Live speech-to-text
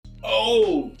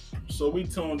Oh, so we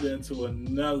tuned into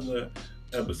another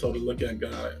episode of Look at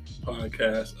God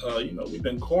podcast. We've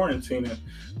been quarantining,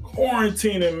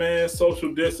 man.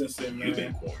 Social distancing, man. You've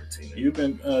been quarantining. You've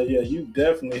been, you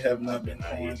definitely have not been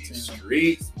quarantining.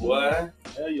 Streets, boy.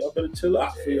 Yeah, y'all better chill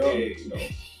out for y'all.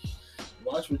 Hey.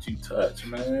 Watch what you touch,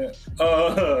 man.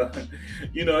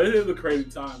 It is a crazy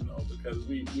time though because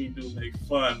we do make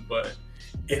fun, but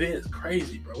it is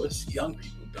crazy, bro. It's young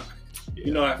people dying.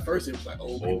 Yeah. At first it was like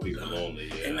old people only,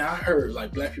 yeah. And I heard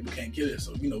like black people can't get it,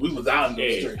 so we was out in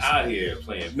those streets. Out here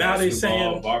playing now they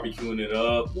saying barbecuing it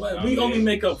up. Well, we only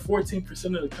make up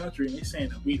 14% of the country, and they saying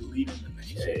that we leading the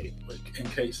nation in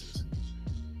cases.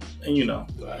 And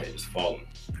it's falling.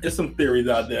 There's some theories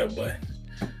out there, but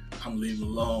I'm leaving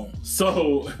alone.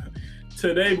 So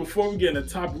today, before we get into the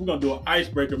topic, we're gonna do an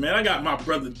icebreaker, man. I got my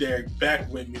brother Derek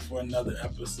back with me for another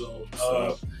episode.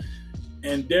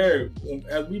 And Derek,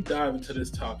 as we dive into this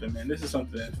topic, man, this is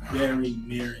something that's very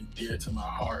near and dear to my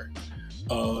heart.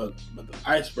 But the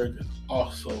icebreaker is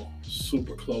also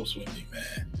super close with me,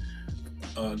 man.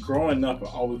 Growing up, I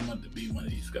always wanted to be one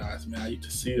of these guys, man. I used to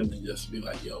see them and just be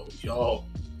like, yo, y'all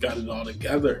got it all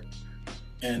together.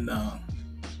 And,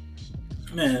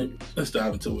 man, let's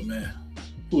dive into it, man.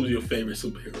 Who's your favorite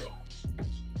superhero?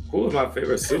 Who is my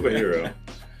favorite superhero?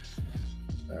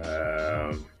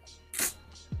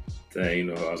 Dang, you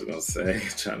know what I was gonna say?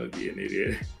 Trying to be an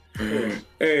idiot.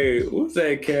 Hey, what's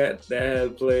that cat that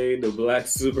had played the black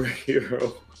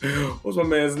superhero? What's my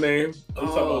man's name? You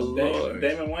talking about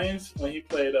Damon Wayans when he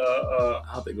played I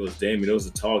don't think it was Damon. It was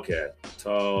a tall cat.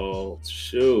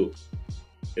 Shoot.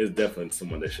 It's definitely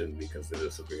someone that shouldn't be considered a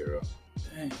superhero.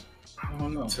 Dang. I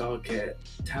don't know. Tall cat.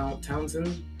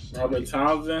 Townsend? Robert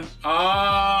Townsend?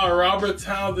 Robert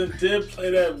Townsend did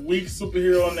play that weak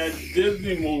superhero in that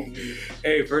Disney movie.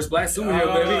 Hey, first black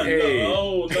superhero, baby. Hey.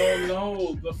 No.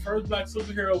 The first black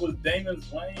superhero was Damon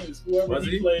Wayans, whoever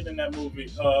he played in that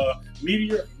movie.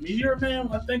 Meteor Man,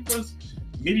 I think was.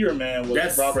 Meteor Man was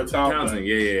That's Robert Townsend.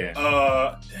 Yeah.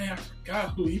 Damn, I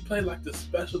forgot who. He played like the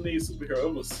special needs superhero.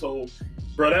 It was so...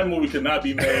 Bro, that movie could not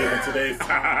be made in today's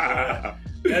time.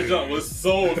 That junk was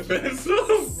so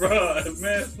offensive, bro.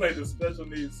 Man played the special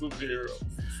needs superhero.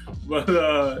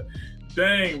 But,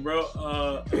 dang, bro.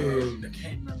 I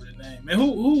can't remember the name. Man,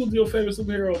 who was your favorite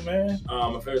superhero, man?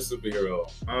 My favorite superhero.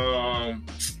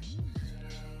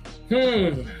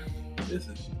 This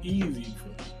is easy for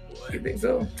me, boy. You think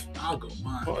so? I'll go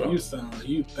mine. You sound like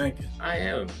you thinking. I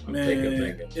am. I'm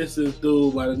thinking. It's this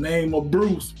dude by the name of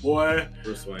Bruce, boy.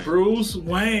 Bruce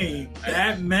Wayne.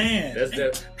 Batman.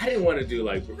 I didn't want to do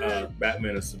like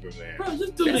Batman or Superman. Bro,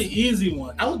 just do the easy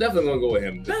one. I was definitely going to go with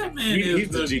him. Batman he's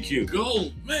the GQ.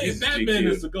 GOAT. Man, Batman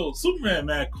is the GOAT. Superman,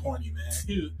 mad corny, man.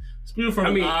 He's spewing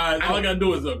from his eyes. All I got to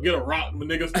do is get a rock. My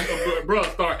niggas, bro,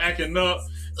 start acting up.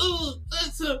 Ooh,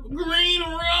 that's a green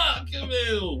rock. Come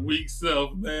weak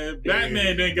self, man.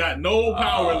 Batman didn't got no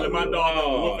power than my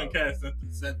dog whooping cats since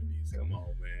the 70s. Come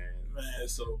on, man.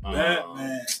 So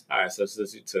Batman. All right, so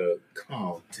since you took,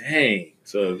 dang.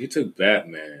 So if you took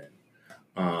Batman,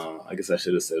 I guess I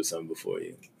should have said something before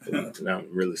you. Now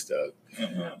I'm really stuck. Hey,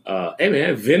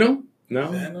 man, Venom? No?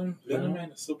 Venom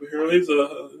ain't a superhero. He's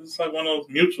like one of those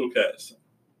mutual cats.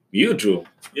 Mutual?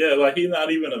 Yeah, like he's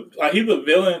not even he's a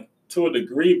villain to a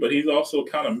degree, but he's also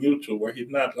kind of mutual, where he's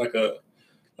not it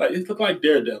look like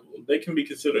Daredevil. They can be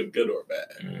considered good or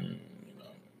bad.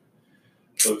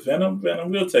 So Venom,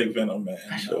 we'll take Venom, man.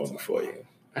 I should have went before you.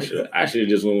 I should have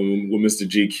just went with Mr.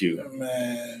 GQ.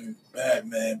 Man,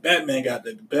 Batman got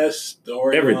the best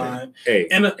storyline.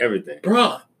 Everything.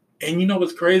 Bruh, and you know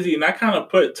what's crazy? And I kind of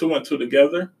put two and two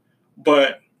together,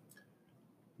 but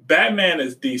Batman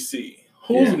is DC.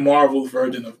 Who's Marvel's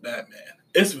version of Batman?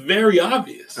 It's very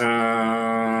obvious. So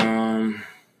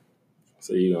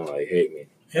you don't hate me?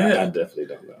 Yeah, I definitely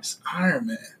don't know. It's Iron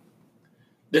Man.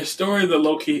 Their stories are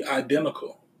low key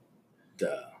identical.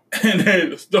 Duh. And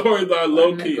their stories are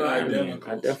low key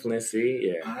identical. I definitely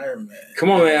see. Yeah. Iron Man.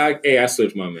 Come on, man. I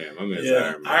switched my man. My man's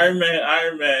Iron Man.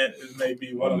 Iron Man is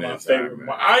maybe one of my favorite.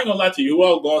 I ain't gonna lie to you. Who I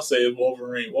was gonna say is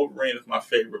Wolverine. Wolverine is my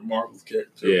favorite Marvel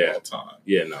character of all time.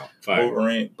 Yeah, no. Fire.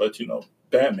 Wolverine, but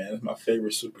Batman is my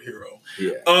favorite superhero.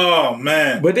 Yeah. Oh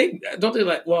man. But they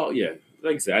like I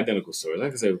said, identical stories.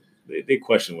 Like I said, they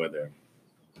question whether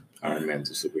Iron Man's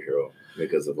a superhero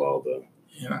because of all the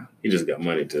he just got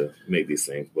money to make these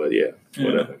things. But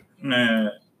whatever.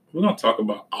 Man, we're gonna talk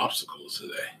about obstacles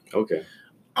today. Okay.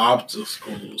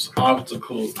 Obstacles,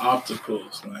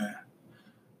 man.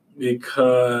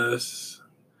 Because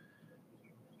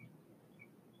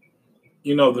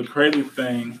the crazy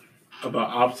thing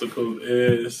about obstacles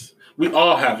is we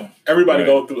all have them. Everybody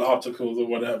goes through obstacles or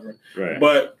whatever. Right.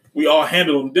 But we all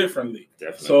handle them differently.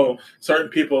 Definitely. So certain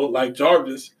people like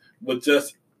Jarvis would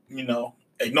just,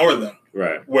 ignore them.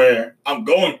 Right. Where I'm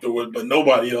going through it, but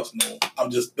nobody else knows.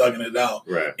 I'm just thugging it out.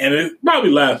 Right. And it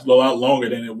probably lasts a lot longer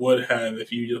than it would have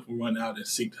if you just run out and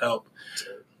seek help.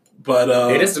 But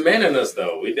it is demanding us,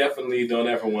 though. We definitely don't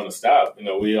ever want to stop.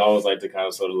 We always like to kind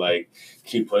of sort of like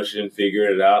keep pushing,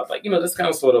 figuring it out. Like, that's kind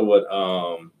of sort of what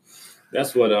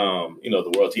that's what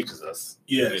the world teaches us.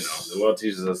 Yes. The world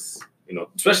teaches us,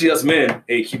 especially us men.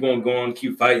 Hey, keep on going,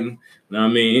 keep fighting. You know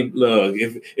what I mean? Look,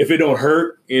 if it don't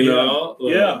hurt, Look,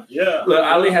 Look,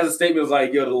 Ali has a statement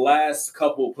like, the last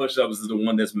couple push-ups is the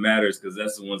one that matters because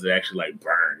that's the ones that actually like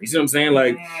burn. You see what I'm saying?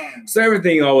 Like, so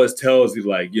everything always tells you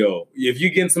like, if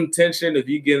you're getting some tension, if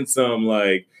you're getting some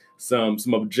like some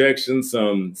objection,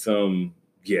 that's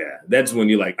when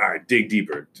you're like, all right, dig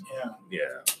deeper.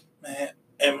 Yeah. Man,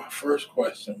 and my first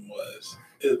question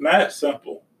is mad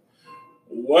simple.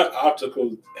 What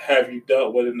obstacles have you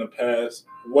dealt with in the past?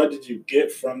 What did you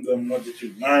get from them? What did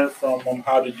you learn from them?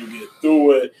 How did you get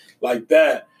through it? Like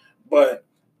that. But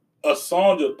a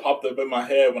song just popped up in my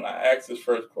head when I asked this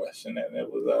first question, and it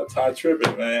was Ty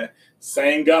Tribbett, man.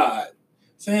 Saying God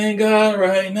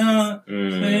right now.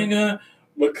 Saying God.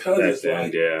 Because it's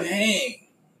like, dang,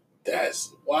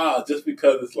 that's wow. Just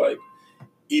because it's like,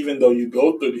 even though you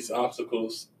go through these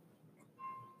obstacles,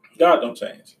 God don't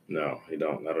change. No, he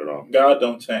don't. Not at all. God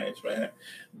don't change, man.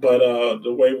 But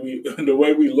the way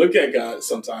we look at God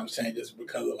sometimes changes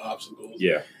because of obstacles.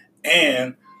 Yeah.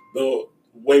 And the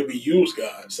way we use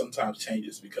God sometimes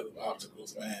changes because of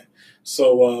obstacles, man.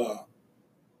 So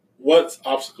what's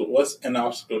an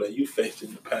obstacle that you faced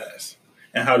in the past?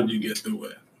 And how did you get through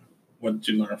it? What did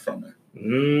you learn from it?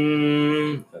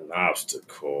 An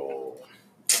obstacle.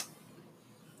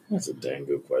 That's a dang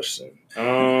good question.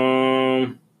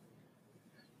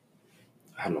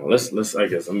 I don't know. Let's. I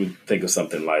guess let me think of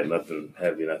something light, nothing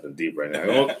heavy, nothing deep right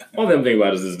now. All I'm thinking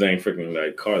about is this dang freaking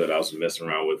like car that I was messing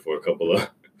around with for a couple of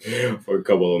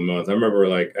months. I remember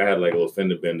like I had like a little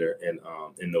fender bender in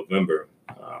November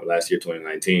last year,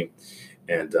 2019,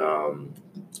 and I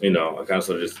kind of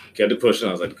sort of just kept it pushing.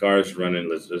 I was like, the car's running.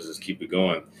 Let's just keep it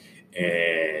going.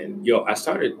 And I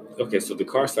started. Okay, so the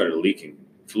car started leaking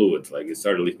fluids. Like it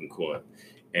started leaking coolant.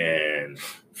 And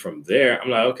from there, I'm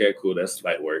like, okay, cool. That's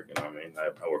light work. You know what I mean?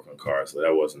 I work on cars, so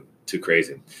that wasn't too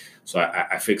crazy. So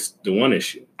I fixed the one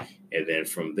issue. And then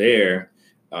from there,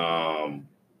 another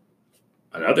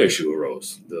issue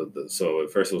arose. So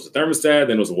at first it was a thermostat,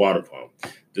 then it was a water pump.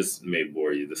 This may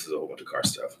bore you. This is a whole bunch of car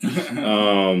stuff.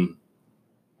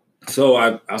 So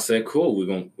I said, cool,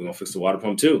 we're gonna fix the water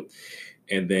pump too.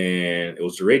 And then it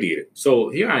was the radiator. So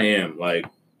here I am, like,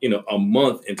 a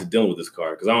month into dealing with this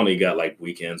car, because I only got like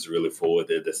weekends to really fool with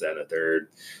it, this, that, and the third.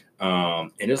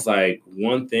 And it's like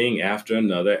one thing after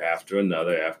another.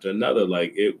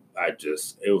 Like it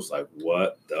was like,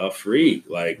 what the freak?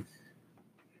 Like,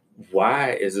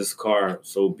 why is this car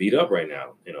so beat up right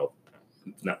now?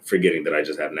 Not forgetting that I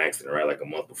just had an accident, right? Like a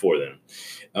month before then.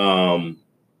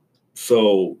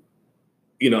 So,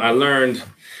 I learned,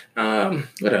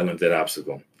 what did I learn that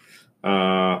obstacle?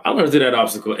 I learned through that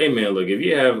obstacle. Hey man, look, if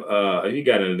you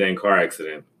got in a dang car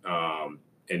accident,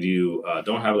 and you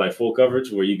don't have like full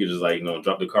coverage where you could just like,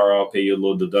 drop the car off, pay your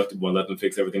little deductible and let them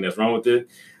fix everything that's wrong with it,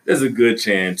 there's a good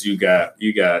chance you got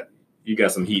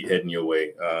some heat heading your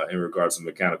way, in regards to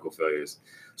mechanical failures.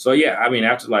 So yeah, I mean,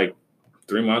 after like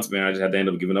 3 months, man, I just had to end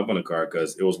up giving up on the car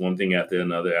because it was one thing after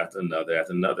another. I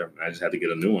just had to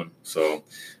get a new one. So,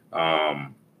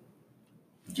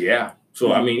 yeah.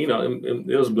 So, I mean,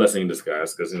 it was a blessing in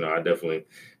disguise because, I definitely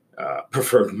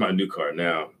prefer my new car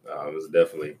now. It was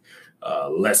definitely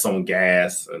less on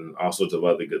gas and all sorts of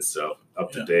other good stuff,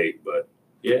 up to date. But,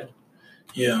 yeah.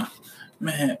 Yeah.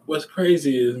 Man, what's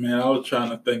crazy is, man, I was trying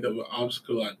to think of an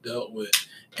obstacle I dealt with.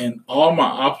 And all my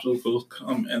obstacles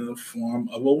come in the form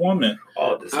of a woman.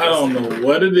 Oh, I don't know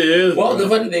what it is. Well, the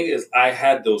funny thing is, I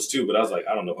had those too, but I was like,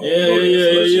 I don't know if I want to go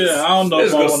there. Yeah. I don't know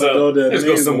if I want to go there. Let's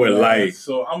go somewhere light.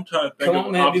 So I'm trying to think of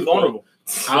an obstacle. Be vulnerable.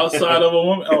 Outside of a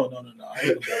woman. Oh, no.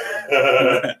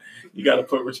 You got to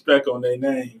put respect on their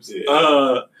names.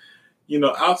 Yeah.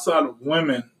 Outside of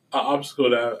women, an obstacle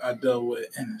that I dealt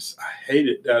with, and I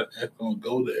hated that it's going to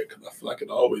go there because I feel like it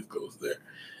always goes there,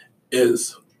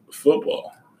 is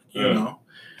football.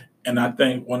 And I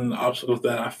think one of the obstacles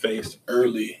that I faced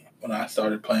early when I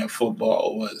started playing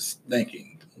football was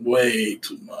thinking way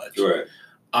too much. Right.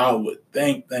 I would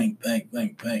think, and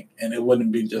it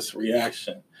wouldn't be just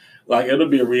reaction. Like, it'll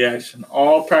be a reaction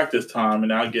all practice time,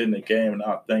 and I'll get in the game, and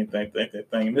I'll think.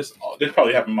 And this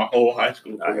probably happened my whole high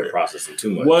school career. I hear processing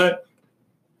too much. What?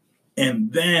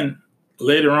 And then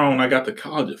later on, when I got to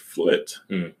college, it flipped.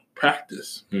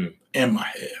 practice in my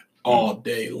head all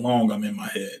day long. I'm in my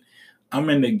head. I'm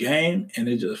in the game, and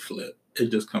it just flip. It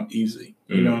just come easy.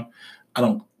 You know, I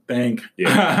don't think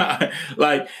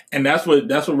like, and that's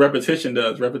what repetition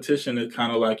does. Repetition is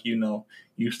kind of like, you know,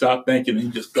 you stop thinking and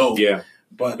you just go. Yeah,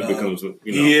 but it becomes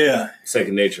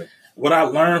second nature. What I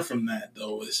learned from that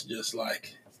though is just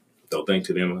like, don't think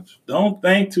too damn much. Don't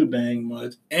think too dang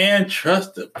much, and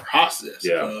trust the process.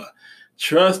 Yeah,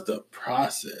 trust the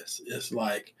process. It's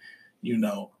like, you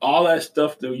know, all that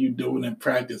stuff that you doing in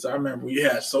practice. I remember we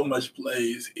had so much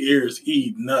plays, ears,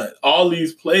 eat, nut. All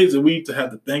these plays that we used to have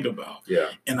to think about. Yeah.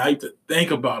 And I used to think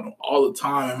about them all the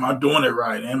time. Am I doing it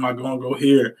right? Am I going to go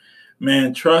here?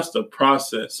 Man, trust the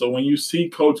process. So when you see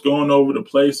coach going over the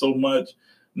play so much,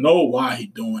 know why he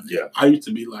doing it. Yeah. I used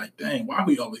to be like, dang, why are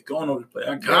we always going over the play?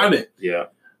 I got it. Yeah.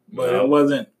 But it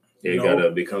wasn't. You gotta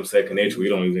become second nature. We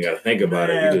don't even gotta think about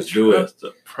it. You just do it. Trust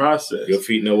the process. Your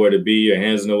feet know where to be. Your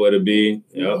hands know where to be.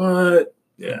 Yep. What?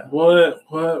 Yeah.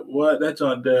 What? That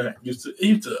John there used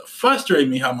to frustrate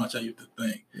me how much I used to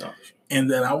think. No. And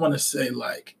then I want to say,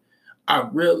 like, I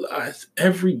realized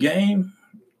every game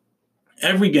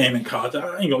in college,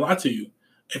 I ain't gonna lie to you.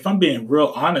 If I'm being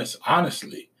real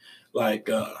honestly,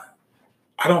 like,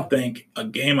 I don't think a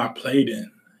game I played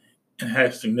in and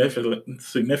had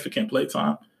significant play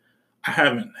time, I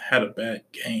haven't had a bad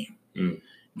game.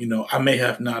 You know, I may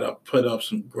have not put up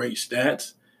some great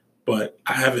stats, but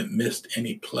I haven't missed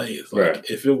any plays. Like,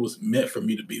 if it was meant for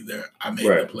me to be there, I made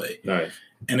the play. Nice.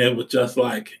 And it was just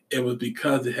like, it was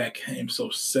because it had came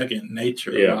so second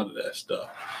nature, a lot of that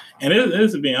stuff. And it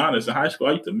is, to be honest, in high school,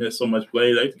 I used to miss so much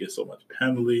plays. I used to get so much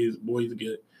penalties. Boys used to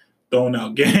get thrown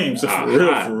out games. For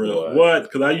real. What?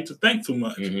 Because I used to think too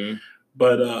much.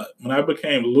 But when I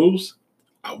became loose,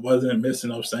 I wasn't missing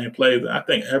those same plays. And I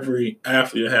think every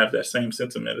athlete will have that same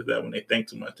sentiment is that when they think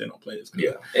too much, they don't play as good.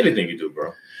 Yeah. Anything you do,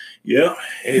 bro. Yeah.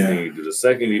 Anything you do. The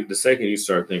second you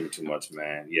start thinking too much,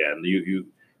 man, you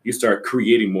start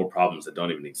creating more problems that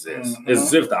don't even exist. It's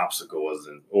as if the obstacle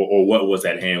wasn't, or what was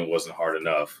at hand wasn't hard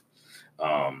enough.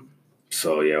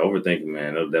 So yeah, overthinking,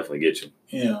 man, it'll definitely get you.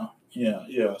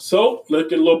 Yeah. So let's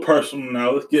get a little personal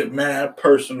now. Let's get mad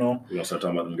personal. We gonna start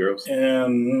talking about them girls.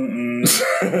 And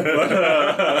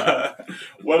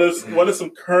what are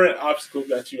some current obstacles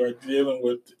that you are dealing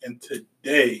with in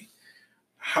today?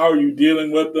 How are you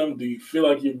dealing with them? Do you feel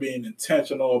like you're being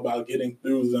intentional about getting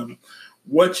through them?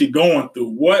 What you're going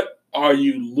through? What are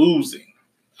you losing?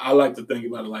 I like to think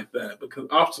about it like that, because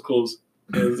obstacles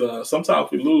is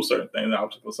sometimes we lose certain things.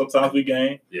 Obstacles. Sometimes we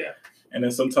gain. Yeah. And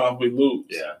then sometimes we lose.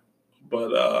 Yeah.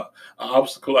 But an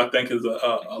obstacle, I think, is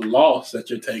a loss that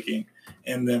you're taking.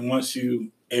 And then once you're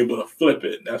able to flip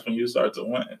it, that's when you start to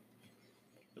win.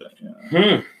 But,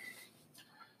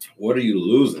 What are you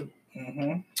losing?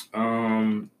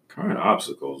 Mm-hmm. Current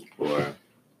obstacles, boy.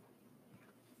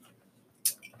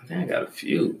 I think I got a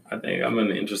few. I think I'm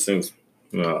in an interesting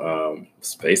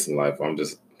space in life where I'm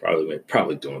just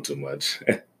probably doing too much.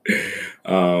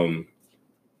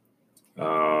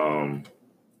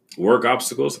 Work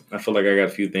obstacles. I feel like I got a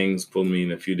few things pulling me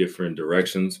in a few different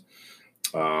directions.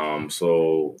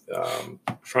 So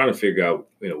trying to figure out,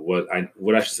 what I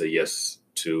should say yes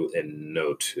to and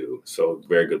no to. So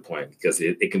very good point, because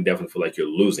it can definitely feel like you're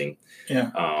losing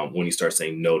when you start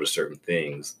saying no to certain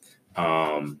things.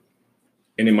 And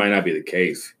it might not be the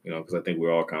case, because I think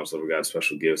we're all kind of sort of got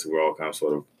special gifts. We're all kind of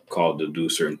sort of called to do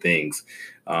certain things.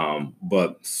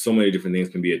 But so many different things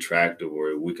can be attractive,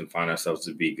 or we can find ourselves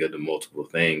to be good at multiple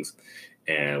things.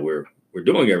 And we're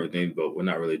doing everything, but we're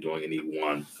not really doing any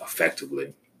one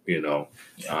effectively,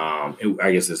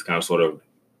 I guess it's kind of sort of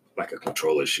like a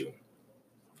control issue.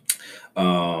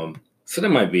 So that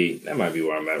might be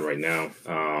where I'm at right now,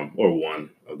 or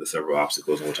one of the several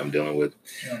obstacles in which I'm dealing with.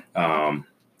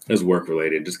 Is work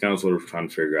related, just kind of sort of trying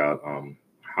to figure out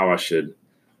how I should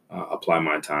apply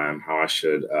my time, how I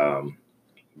should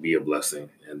be a blessing,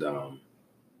 and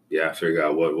figure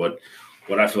out what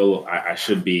I feel I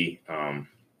should be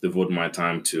devoting my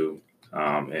time to,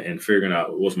 and figuring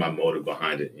out what's my motive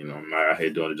behind it. Am I out here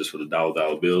doing it just for the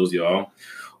dollar bills, y'all,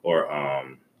 or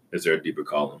is there a deeper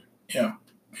calling? Yeah.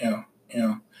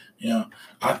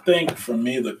 I think for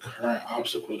me, the current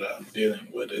obstacle that I'm dealing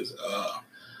with is,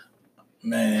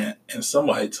 man, and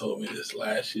somebody told me this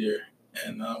last year,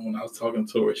 and when I was talking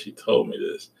to her, she told me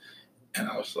this, and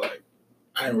I was like,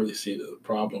 I didn't really see the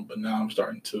problem, but now I'm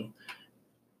starting to.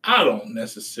 I'm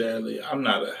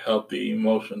not a healthy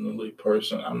emotionally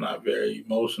person. I'm not very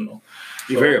emotional.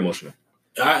 You're very emotional.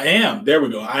 I am. There we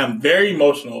go. I am very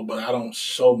emotional, but I don't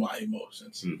show my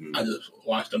emotions. Mm-hmm. I just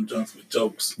watch them junks with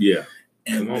jokes. Yeah.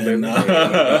 And come on, then,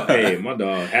 baby. My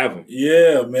dog, have him.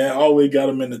 Yeah, man. Always got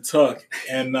him in the tuck.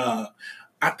 And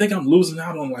I think I'm losing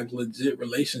out on like legit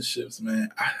relationships, man.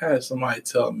 I had somebody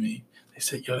tell me, they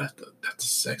said, yo, that's the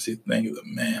sexy thing is a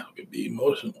man who can be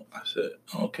emotional. I said,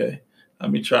 okay,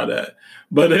 let me try that.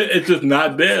 But it's just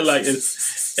not there. Like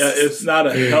it's not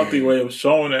a healthy way of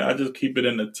showing it. I just keep it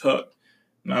in the tuck.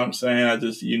 You know what I'm saying? I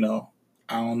just, I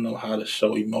don't know how to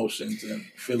show emotions and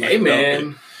feel like, hey,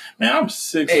 man. Man, I'm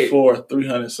 6'4",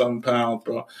 300-something pounds,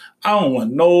 bro. I don't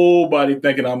want nobody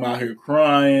thinking I'm out here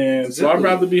crying. Exactly. So I'd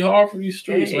rather be hard for these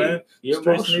streets, man. You're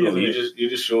emotional. You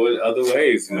just show it other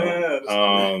ways, you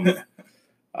know.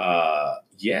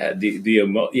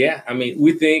 Yeah. I mean,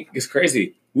 we think it's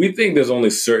crazy. We think there's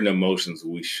only certain emotions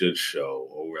we should show,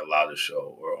 or we're allowed to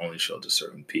show, or only show to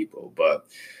certain people. But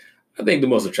I think the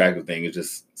most attractive thing is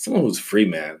just someone who's free,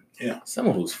 man. Yeah,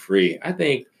 someone who's free. I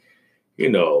think,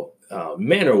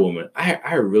 man or woman,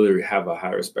 I really have a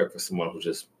high respect for someone who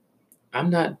just, I'm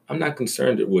not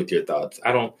concerned with your thoughts.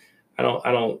 I'm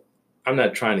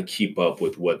not trying to keep up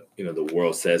with what, the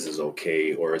world says is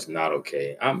okay or is not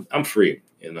okay. I'm free,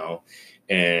 and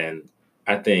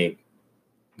I think,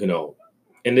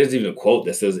 and there's even a quote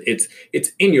that says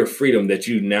it's in your freedom that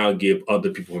you now give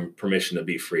other people permission to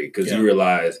be free. Cause you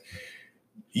realize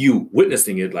you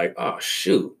witnessing it like, oh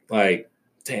shoot, like,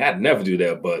 dang, I'd never do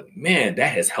that, but man,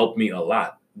 that has helped me a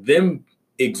lot. Them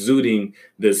exuding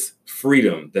this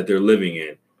freedom that they're living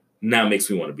in now makes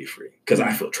me want to be free because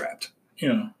I feel trapped.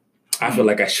 Yeah, I feel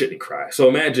like I shouldn't cry. So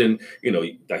imagine,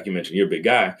 like you mentioned, you're a big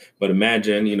guy, but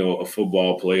imagine, a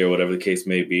football player, whatever the case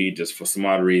may be, just for some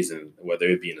odd reason, whether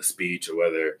it be in a speech or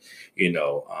whether,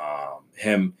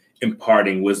 him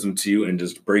imparting wisdom to you and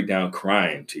just break down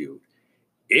crying to you.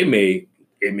 It may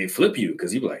flip you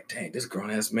because you be like, dang, this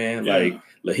grown ass man, like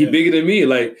he bigger than me.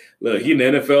 Like, look, he in the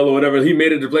NFL or whatever. He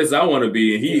made it the place I want to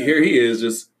be. And here he is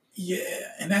just. Yeah.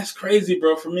 And that's crazy,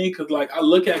 bro, for me. Cause like I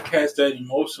look at cats that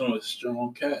emotional as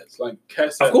strong cats, like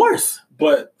cats. Of course.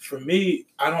 But for me,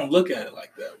 I don't look at it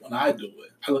like that when I do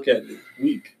it. I look at it as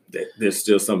weak. There's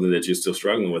still something that you're still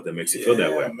struggling with that makes you feel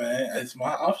that way. Man. It's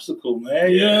my obstacle,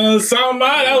 man. Yeah.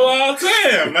 Somebody, that's what I'm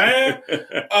saying, man.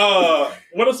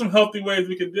 What are some healthy ways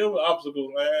we can deal with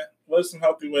obstacles, man? What are some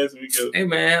healthy ways we can? Hey,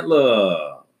 man,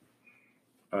 look.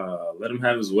 Let him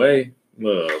have his way.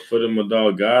 Look, put him in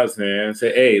dog God's hands.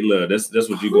 Say, hey, look, that's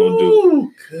what you're going to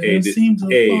do. Hey, seem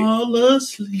to fall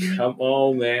asleep. Come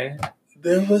on, man.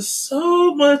 There was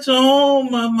so much on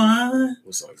my mind.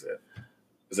 What song is that?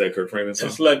 Is that Kirk Franklin's song?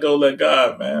 It's Let Go, Let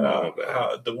God, man.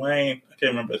 Dwayne, I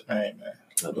can't remember his name, man.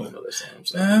 I don't know that song.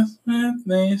 That's when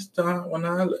things start when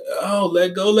Let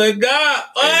Go, Let God.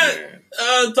 What?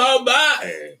 Hey, talk about.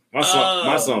 Hey, my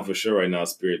song for sure right now,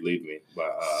 Spirit Lead Me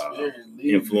by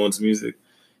Influence Music.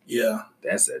 Yeah.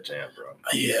 That's that jam, bro.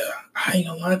 Yeah. I ain't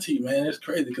gonna lie to you, man. It's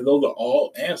crazy because those are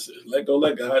all answers. Let go,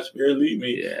 let God, Spirit lead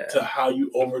me to how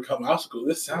you overcome obstacles.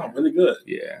 This sounds really good.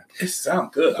 Yeah. It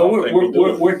sounds good. But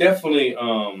we're definitely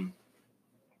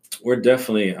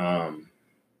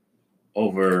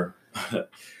over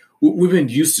we've been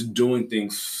used to doing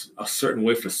things a certain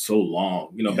way for so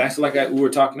long. Back to we were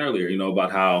talking earlier,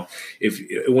 about how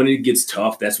when it gets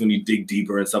tough, that's when you dig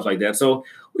deeper and stuff like that. So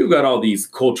we've got all these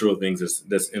cultural things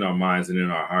that's in our minds and in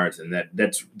our hearts, and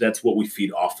that's what we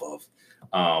feed off of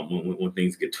when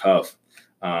things get tough.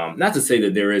 Not to say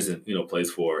that there isn't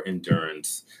place for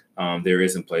endurance, there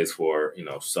isn't place for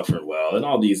suffering well, and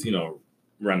all these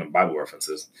random Bible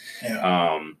references.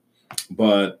 Yeah.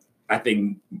 But I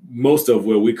think most of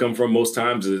where we come from most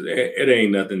times is it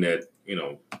ain't nothing that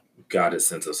God has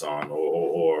sent us on,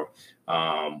 or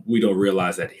we don't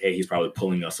realize that, hey, he's probably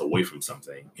pulling us away from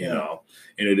something, and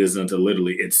it isn't until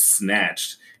literally it's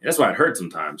snatched. And that's why it hurts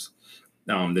sometimes,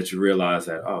 that you realize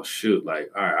that, oh shoot, like,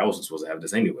 all right, I wasn't supposed to have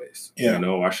this anyways. Yeah.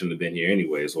 I shouldn't have been here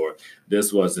anyways, or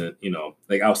this wasn't,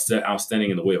 like I was standing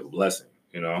in the way of a blessing,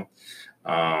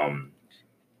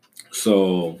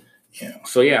 So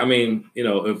yeah, I mean,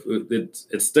 if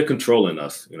it's the control in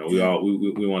us, we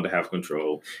want to have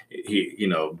control.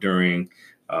 During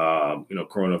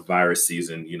coronavirus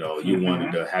season, you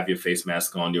wanted to have your face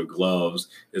mask on, your gloves,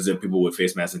 as if people with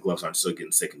face masks and gloves aren't still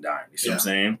getting sick and dying. You see what I'm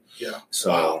saying? Yeah.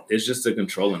 So it's just the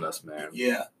control in us, man.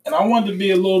 Yeah, and I wanted to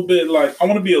be a little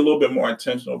bit more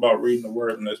intentional about reading the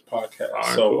word in this podcast.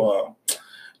 Right, so cool.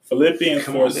 Philippians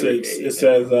 4:6, it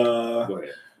says, Go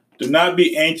ahead. do not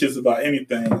be anxious about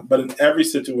anything, but in every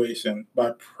situation,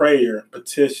 by prayer,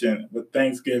 petition, with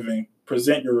thanksgiving,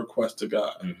 present your request to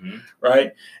God. Mm-hmm.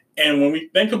 Right? And when we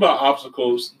think about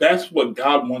obstacles, that's what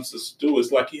God wants us to do.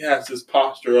 It's like he has this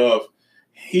posture of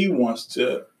he wants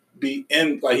to be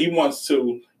he wants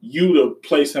to you to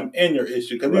place him in your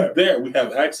issue because he's there. We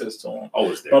have access to him.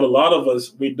 Always there. But a lot of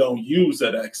us, we don't use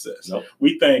that access. Nope.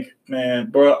 We think, man,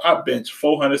 bro, I bench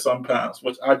 400 some pounds,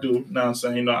 which I do. Now I'm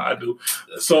saying, I do.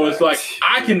 So it's like,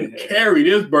 I can carry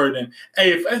this burden.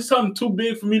 Hey, if it's something too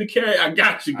big for me to carry, I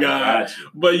got you, God.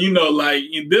 But like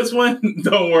this one,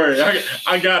 don't worry.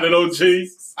 I got it, OG.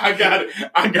 I got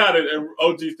it. And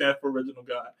OG stands for original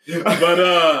God.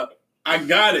 But I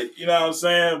got it. You know what I'm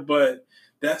saying? But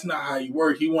that's not how he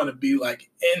works. He want to be like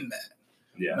in that.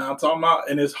 Yeah. Now I'm talking about,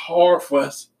 and it's hard for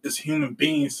us as human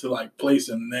beings to like place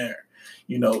him there.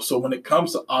 So when it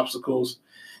comes to obstacles,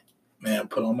 man,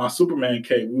 put on my Superman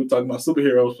cape. We were talking about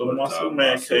superheroes. Put on my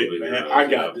Superman cape, man. I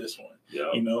got this one.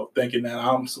 Yeah. Thinking that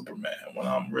I'm Superman when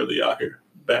I'm really out here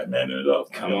Batman it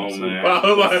up. Come on, man.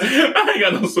 I ain't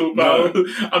got no superpower. No.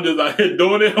 I'm just out here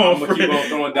doing it. I'm gonna keep on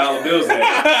throwing dollar bills at it.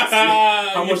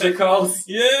 How much it costs?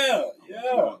 Yeah.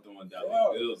 Throwing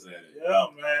dollar bills at it. Yeah,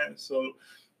 man. So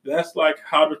that's like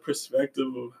how the perspective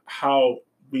of how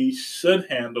we should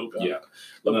handle God. Yeah.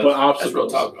 But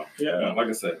obstacles. That's real talk, though. Yeah. Like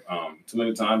I said, too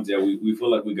many times, we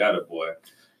feel like we got it, boy.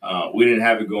 We didn't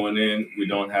have it going in. We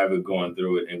don't have it going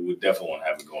through it, and we definitely won't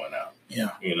have it going out.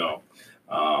 Yeah.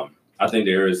 I think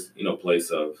there is,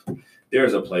 there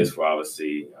is a place for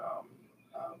obviously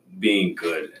being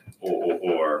good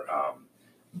or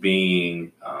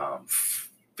being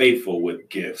faithful with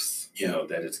gifts,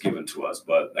 that it's given to us.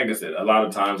 But like I said, a lot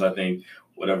of times I think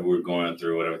whatever we're going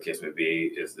through, whatever the case may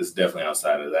be, it's definitely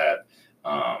outside of that.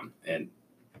 And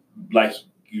like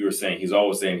you were saying, he's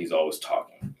always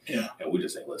talking. Yeah. And we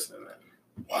just ain't listening, man.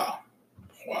 Wow.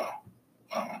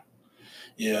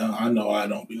 Yeah, I know I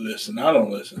don't be listening. I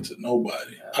don't listen to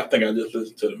nobody. I think I just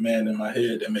listen to the man in my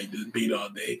head that make this beat all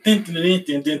day. And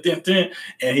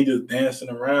he just dancing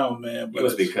around, man. But it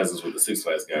must be cousins with the Six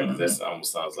Flags guy, because that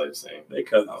almost sounds like the same. They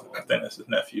cousins. I think that's his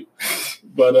nephew.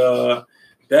 But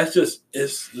that's just,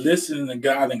 it's listening to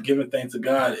God and giving things to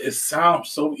God. It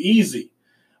sounds so easy.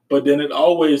 But then it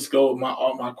always goes,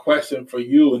 my question for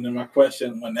you, and then my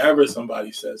question whenever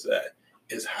somebody says that,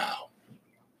 is how?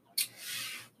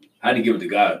 How do you give it to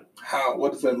God? How?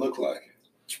 What does that look like?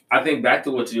 I think back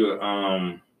to what you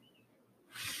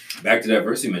back to that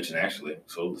verse you mentioned, actually.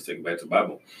 So let's take it back to the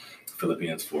Bible.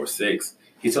 Philippians 4:6.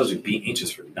 He tells you, be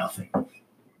anxious for nothing.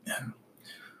 Yeah.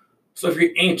 So if you're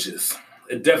anxious,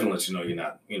 it definitely lets you know you're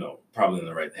not, probably in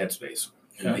the right headspace.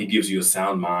 Yeah. He gives you a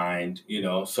sound mind,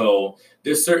 So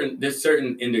there's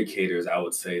certain indicators, I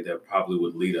would say, that probably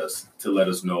would lead us to let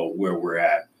us know where we're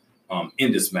at.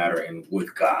 In this matter and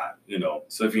with God,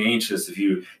 So if you're anxious, if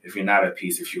you're not at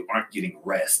peace, if you aren't getting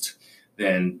rest,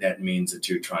 then that means that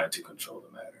you're trying to control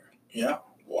the matter. Yeah.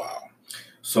 Wow.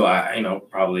 So I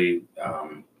probably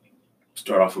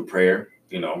start off with prayer.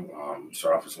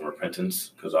 Start off with some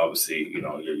repentance, because obviously,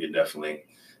 you're definitely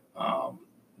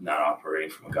not operating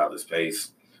from a godly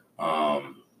space,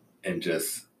 and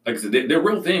just like I said, they're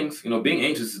real things. Being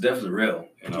anxious is definitely real.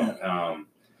 In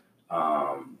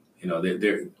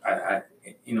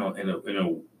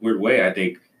a weird way, I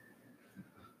think,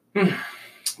 who's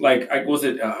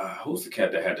the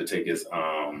cat that had to take his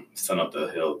son up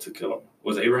the hill to kill him?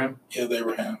 Was it Abraham? Yeah, it was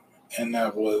Abraham, and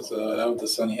that was the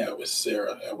son he had with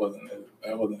Sarah. That wasn't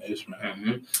Ishmael.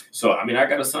 Mm-hmm. So I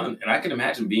got a son, and I can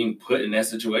imagine being put in that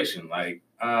situation. But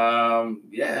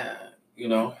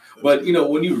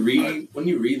when you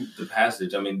read the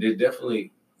passage,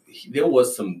 there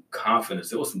was some confidence,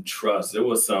 there was some trust, there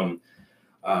was some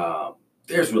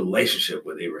there's relationship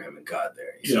with Abraham and God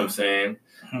there. You see what I'm saying?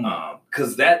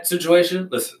 Because that situation,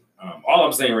 listen, all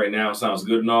I'm saying right now sounds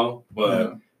good and all,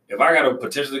 but if I gotta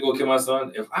potentially go kill my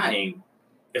son, if I'm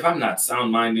not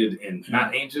sound minded and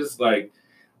not anxious,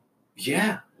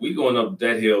 we going up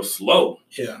that hill slow.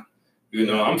 Yeah.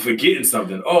 I'm forgetting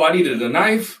something. Oh, I needed a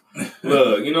knife.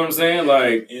 Look, you know what I'm saying?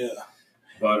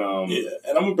 But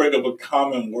and I'm gonna bring up a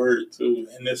common word too,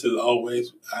 and this is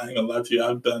always, I ain't gonna lie to you,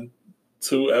 I've done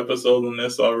 2 episodes on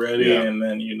this already, and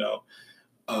then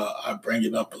I bring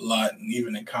it up a lot, and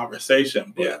even in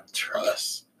conversation. But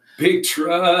trust, big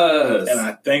trust, and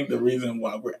I think the reason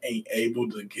why we ain't able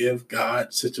to give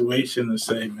God situation and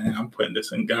say, "Man, I'm putting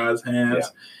this in God's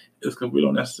hands," is because we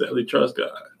don't necessarily trust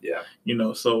God. Yeah.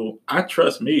 So I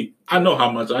trust me. I know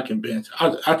how much I can bench.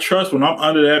 I trust when I'm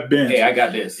under that bench. Hey, I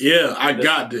got this. Yeah, I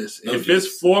got this. No, if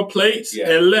it's 4 plates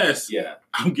and less,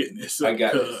 I'm getting this. I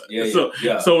got this. So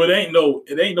it ain't no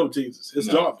Jesus. It's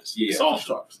Jarvis. Yeah, it's all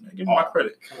Jarvis, man. Give me my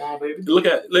credit. Come on, baby.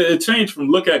 It changed from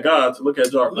look at God to look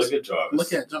at Jarvis. Look at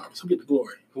Jarvis. Who get the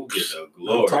glory? Who get the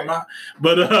glory? Talking about?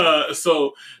 But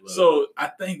so I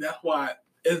think that's why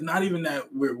it's not even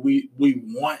that we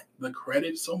want the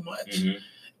credit so much. Mm-hmm.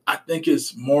 I think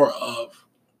it's more of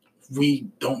we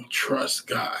don't trust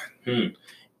God.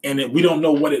 And we don't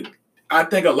know what it. I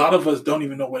think a lot of us don't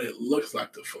even know what it looks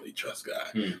like to fully trust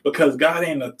God because God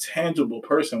ain't a tangible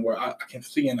person where I can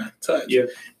see and I touch. Yeah.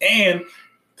 And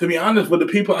to be honest, with the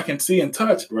people I can see and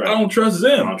touch, I don't trust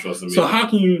them. I don't trust them so either. how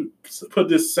can you put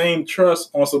this same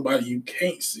trust on somebody you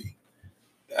can't see?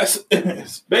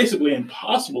 It's basically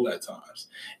impossible at times.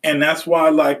 And that's why,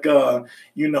 like,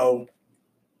 you know,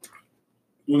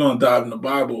 we're going to dive in the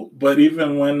Bible. But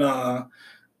even when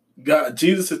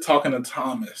Jesus is talking to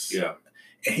Thomas. Yeah.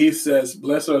 And he says,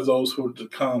 blessed are those who are to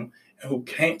come and who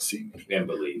can't see me. And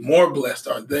believe. More blessed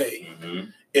are they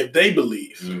if they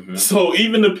believe. So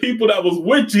even the people that was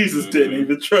with Jesus didn't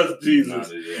even trust Jesus.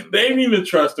 They didn't even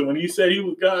trust him when he said he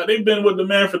was God. They've been with the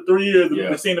man for 3 years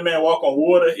and seen the man walk on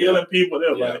water, healing people.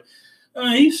 They're like,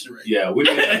 he's straight. Yeah, we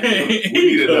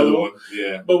need another one.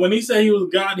 Yeah. But when he said he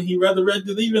was God and he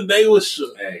resurrected, even they was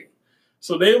shook. Hey.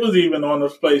 So they was even on the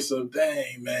place of,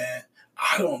 dang, man,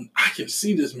 I can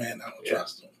see this man. I don't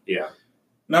trust him. Yeah.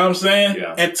 Know what I'm saying?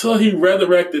 Yeah. Until he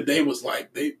resurrected, they was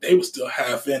like, they was still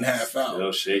half in, half out.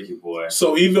 Still shaky, boy.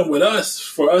 So even with us,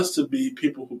 for us to be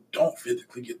people who don't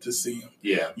physically get to see him,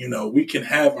 you know, we can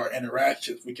have our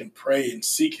interactions. We can pray and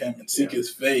seek him and seek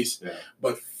his face. Yeah.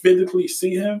 But physically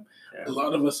see him, a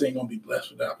lot of us ain't going to be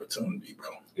blessed with the opportunity, bro.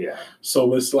 Yeah.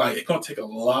 So it's like, it's going to take a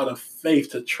lot of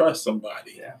faith to trust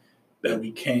somebody. Yeah. That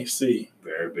we can't see.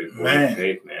 Very big word of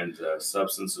faith, man. The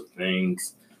substance of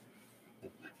things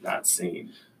not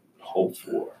seen, hoped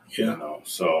for. Yeah. You know.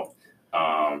 So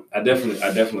I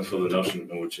definitely feel the notion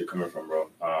in which you're coming from,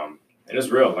 bro. And it's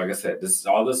real. Like I said,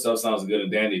 all this stuff sounds good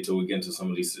and dandy until we get into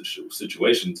some of these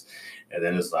situations. And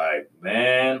then it's like,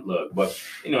 man, look. But,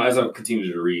 you know, as I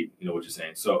continue to read, you know, what you're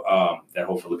saying. So that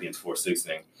whole Philippians 4:6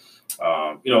 thing,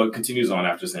 you know, it continues on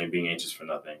after saying being anxious for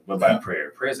nothing, but by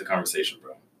prayer. Prayer is a conversation,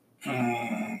 bro.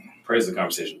 Praise the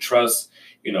conversation. Trust,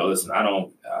 you know, listen, I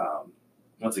don't,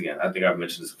 once again, I think I've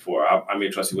mentioned this before. I may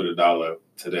trust you with $1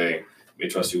 today, may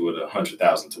trust you with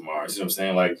 100,000 tomorrow. You see what I'm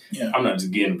saying? Like, I'm not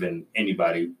just giving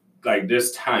anybody, like,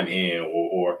 there's time in,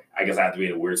 or I guess I have to be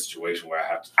in a weird situation where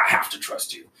I have to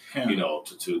trust you, you know,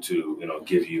 to you know,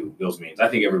 give you those means. I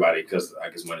think everybody, because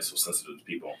I guess money's so sensitive to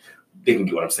people, they can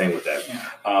get what I'm saying with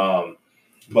that.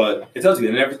 But it tells you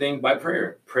in everything by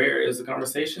prayer. Prayer is a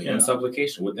conversation and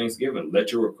supplication with thanksgiving.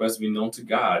 Let your requests be known to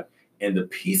God, and the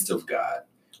peace of God,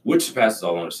 which surpasses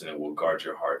all understanding, will guard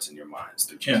your hearts and your minds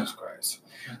through Jesus Christ.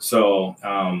 So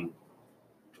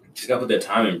just got to put that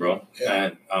time in, bro.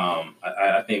 And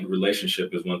I think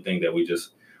relationship is one thing that we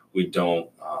don't,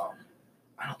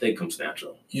 I don't think comes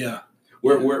natural. Yeah.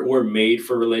 We're made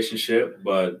for relationship,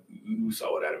 but you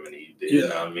saw what Adam and Eve did. You know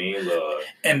what I mean?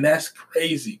 And that's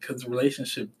crazy because the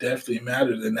relationship definitely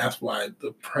matters, and that's why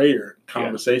the prayer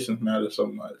conversations matter so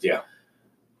much. Yeah.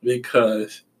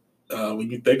 Because when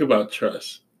you think about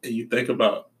trust, and you think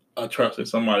about trusting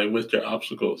somebody with your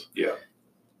obstacles,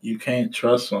 you can't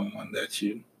trust someone that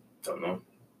you don't know.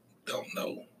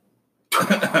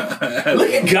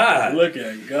 Look at God. Look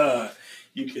at God.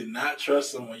 You cannot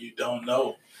trust someone you don't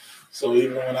know. So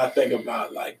even when I think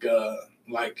about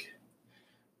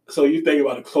so you think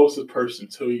about the closest person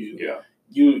to you,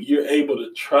 you're able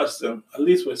to trust them, at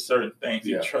least with certain things.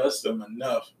 You trust them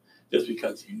enough just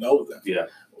because you know them,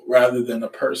 rather than a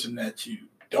person that you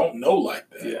don't know like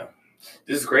that. Yeah,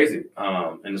 this is crazy,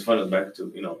 and it's funny back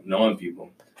to, you know, knowing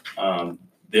people.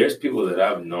 There's people that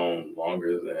I've known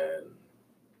longer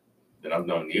than I've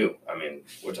known you. I mean,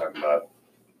 we're talking about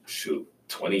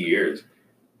 20 years.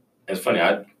 It's funny,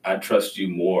 I trust you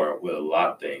more with a lot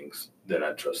of things than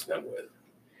I trust them with.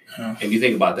 And you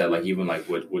think about that, like even like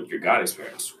with your God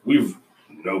experience. We've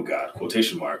known God,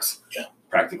 quotation marks,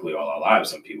 practically all our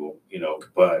lives, some people, you know,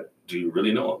 but do you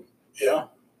really know him? Yeah.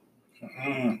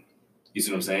 Mm-hmm. You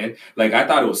see what I'm saying? Like, I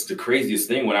thought it was the craziest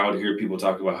thing when I would hear people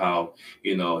talk about how,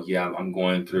 you know, I'm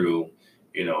going through,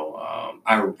 you know,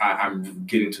 I'm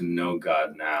getting to know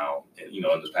God now, you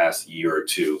know, in the past year or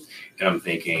two. And I'm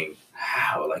thinking,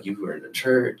 how? Like, you were in the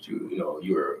church, you know,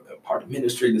 you were a part of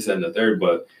ministry, this, that, and the third,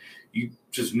 but you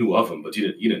just knew of him, but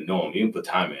you didn't know him. You didn't put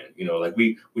time in. You know, like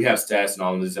we have stats and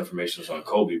all of this information on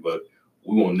Kobe, but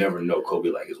we will never know Kobe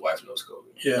like his wife knows Kobe.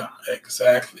 Yeah,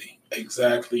 exactly.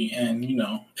 And, you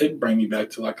know, it bring me back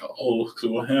to like an old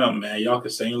school hymn, man. Y'all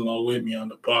can sing along with me on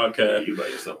the podcast. You by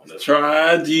yourself on this.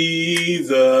 Try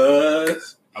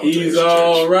Jesus. He's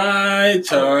all right.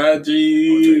 Try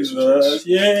Jesus.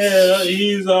 Yeah,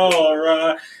 he's all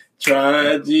right.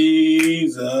 Try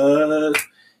Jesus.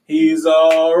 He's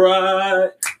all right.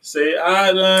 Say,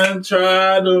 I done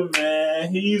tried a man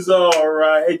man. He's all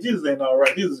right. Hey, Jesus ain't all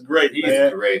right. Jesus is great, man.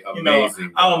 He's great,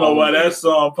 amazing. I don't know why that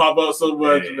song pop up so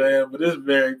much, man, but it's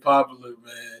very popular,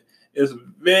 man. It's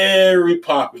very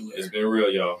popular. It's been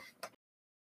real, y'all.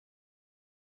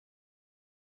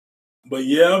 But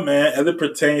yeah, man, as it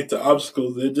pertains to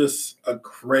obstacles, they're just a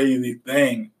crazy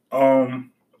thing.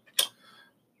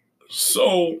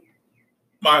 So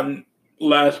my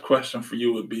last question for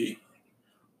you would be,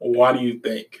 why do you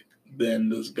think then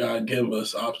does God give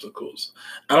us obstacles?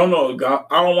 I don't know. God,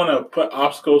 I don't want to put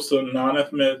obstacles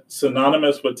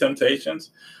synonymous with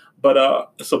temptations,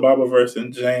 but it's a Bible verse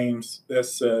in James that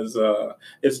says,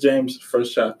 it's James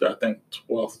 1st chapter, I think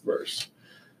 12th verse.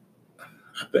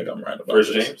 I think I'm right about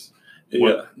First this. James?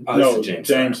 Yeah. No,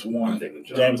 James 1.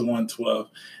 James 1:12.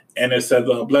 And it says,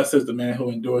 blessed is the man who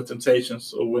endures temptation,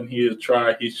 so when he is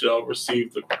tried, he shall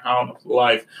receive the crown of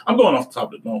life. I'm going off the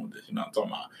top of the dome with this. You know what I'm talking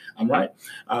about? I'm right.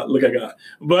 Look at God.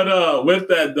 But with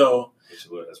that, though, which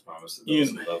Lord has promised to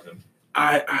those who love him.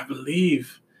 I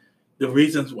believe the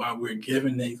reasons why we're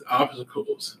given these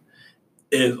obstacles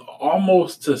is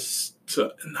almost to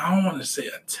and I don't want to say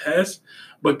a test,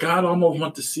 but God almost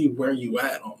wants to see where you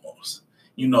at almost.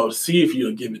 See if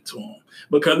you'll give it to him.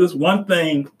 Because it's one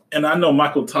thing, and I know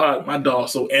Michael Todd, my dog,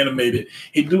 so animated.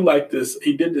 He did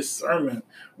this sermon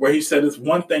where he said it's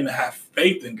one thing to have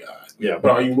faith in God. Yeah.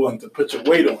 But are you willing to put your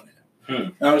weight on it? You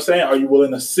know what I'm saying? Are you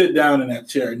willing to sit down in that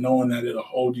chair knowing that it'll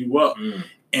hold you up?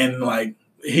 And like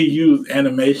he used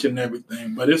animation and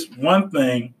everything. But it's one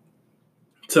thing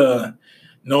to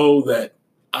know that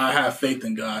I have faith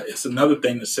in God. It's another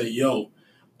thing to say, yo,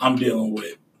 I'm dealing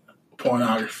with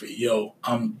pornography. Yo,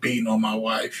 I'm beating on my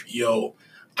wife. Yo,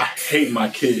 I hate my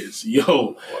kids.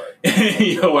 Yo,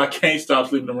 I can't stop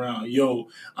sleeping around. Yo,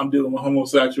 I'm dealing with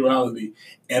homosexuality,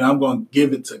 and I'm going to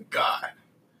give it to God.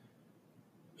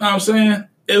 You know what I'm saying?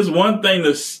 It's one thing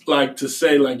to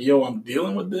say, yo, I'm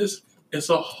dealing with this. It's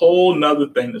a whole nother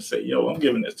thing to say, yo, I'm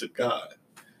giving this to God.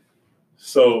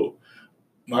 So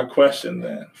my question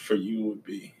then for you would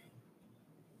be,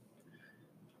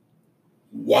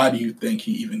 why do you think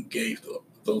he even gave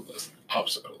those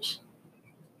obstacles?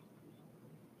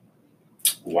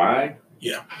 Why?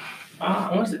 Yeah.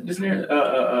 Isn't there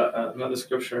another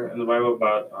scripture in the Bible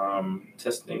about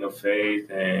testing of faith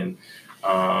and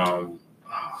Lord,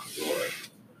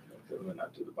 I'm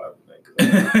not do the Bible thing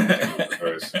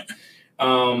because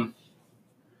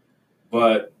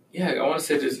but yeah, I want to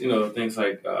say just things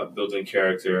like building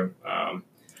character,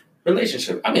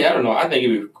 relationship. I mean, I don't know. I think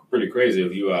it'd be pretty crazy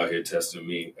if you out here testing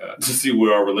me to see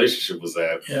where our relationship was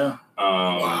at. Yeah.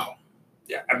 Wow.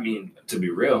 Yeah. I mean, to be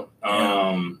real.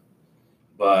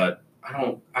 But I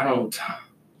don't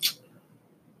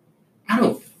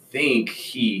think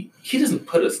he doesn't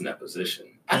put us in that position.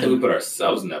 I think we put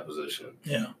ourselves in that position.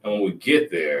 Yeah. And when we get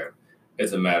there,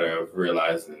 it's a matter of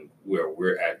realizing where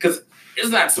we're at. Because it's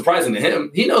not surprising to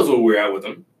him. He knows where we're at with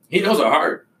him. He knows our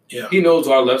heart. Yeah. He knows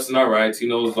our lefts and our rights. He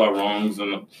knows our wrongs.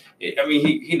 And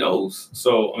he knows.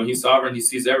 So he's sovereign. He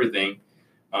sees everything.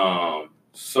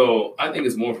 So I think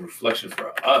it's more of a reflection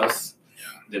for us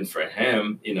than for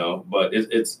him, But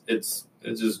it's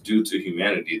just due to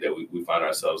humanity that we find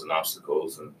ourselves in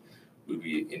obstacles and we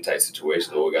be in tight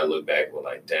situations where we got to look back. We're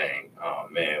like, dang, oh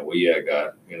man, well, yeah,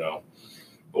 God,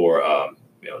 or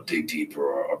dig deeper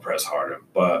or press harder.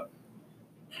 But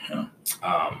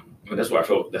that's what I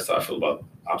feel. That's how I feel about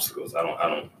obstacles. I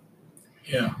don't.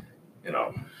 Yeah.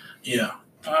 Yeah.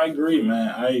 I agree,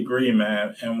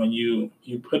 man. And when you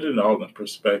put it all in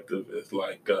perspective, it's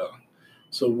like,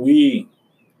 so we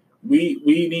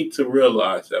need to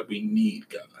realize that we need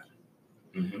God.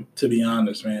 Mm-hmm. To be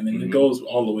honest, man, and it goes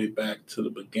all the way back to the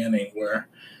beginning where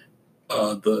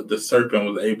the serpent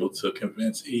was able to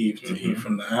convince Eve to eat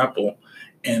from the apple,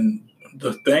 and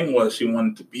the thing was she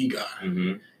wanted to be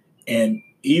God, and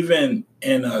even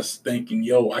in us thinking,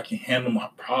 yo, I can handle my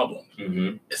problems,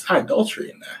 it's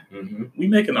idolatry in that. We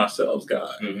making ourselves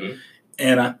God,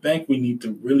 and I think we need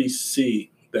to really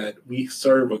see that we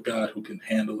serve a God who can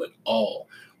handle it all.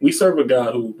 We serve a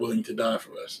God who's willing to die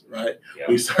for us, right? Yeah.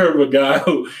 We serve a God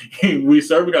who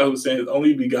sent his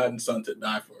only begotten Son to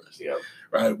die for us,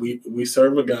 right? We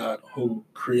serve a God who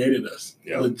created us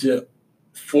legit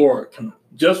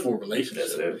just for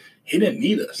relationship. He didn't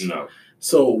need us. No.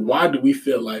 So why do we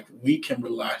feel like we can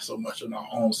rely so much on our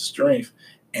own strength?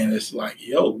 And it's like,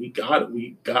 yo, we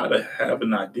gotta have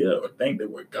an idea or think that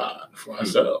we're God for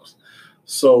ourselves.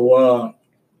 So.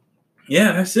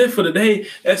 Yeah, that's it for today.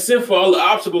 That's it for all the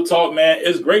obstacle talk, man.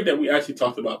 It's great that we actually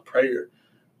talked about prayer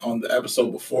on the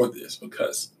episode before this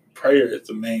because prayer is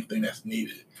the main thing that's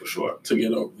needed for sure to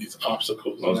get over these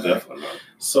obstacles. Most definitely.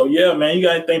 So yeah, man, you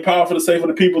got anything powerful to say for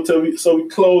the people so we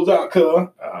close out, cuz?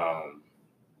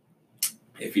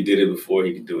 If he did it before,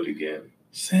 he can do it again.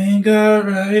 Sing God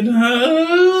right now.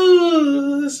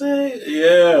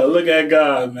 Yeah, look at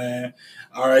God, man.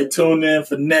 All right, tune in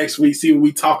for next week. See what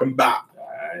we talking about. All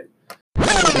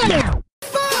right.